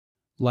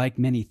like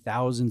many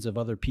thousands of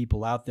other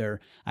people out there,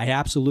 I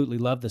absolutely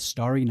love the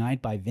Starry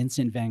Night by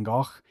Vincent van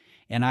Gogh.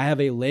 And I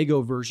have a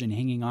Lego version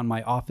hanging on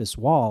my office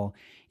wall.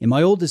 And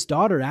my oldest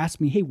daughter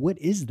asked me, hey, what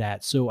is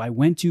that? So I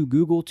went to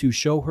Google to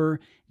show her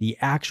the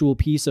actual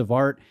piece of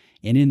art.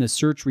 And in the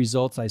search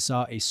results, I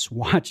saw a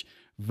Swatch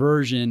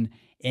version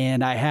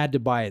and I had to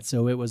buy it.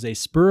 So it was a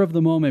spur of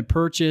the moment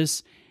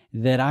purchase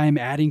that I'm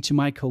adding to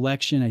my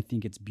collection. I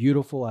think it's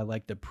beautiful. I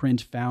like the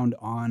print found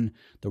on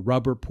the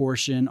rubber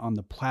portion, on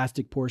the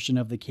plastic portion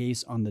of the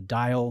case, on the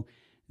dial.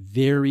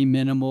 Very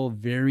minimal,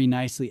 very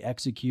nicely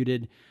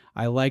executed.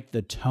 I like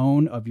the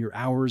tone of your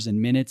hours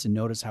and minutes, and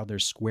notice how they're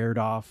squared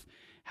off,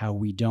 how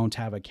we don't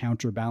have a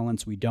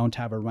counterbalance, we don't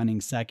have a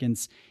running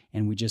seconds,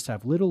 and we just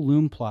have little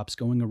loom plops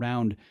going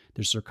around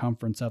the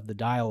circumference of the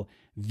dial.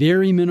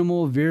 Very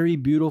minimal, very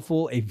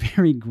beautiful, a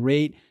very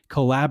great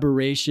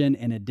collaboration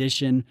and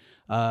addition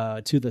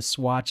to the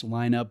Swatch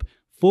lineup.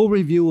 Full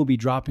review will be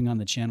dropping on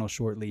the channel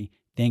shortly.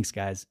 Thanks,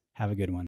 guys. Have a good one.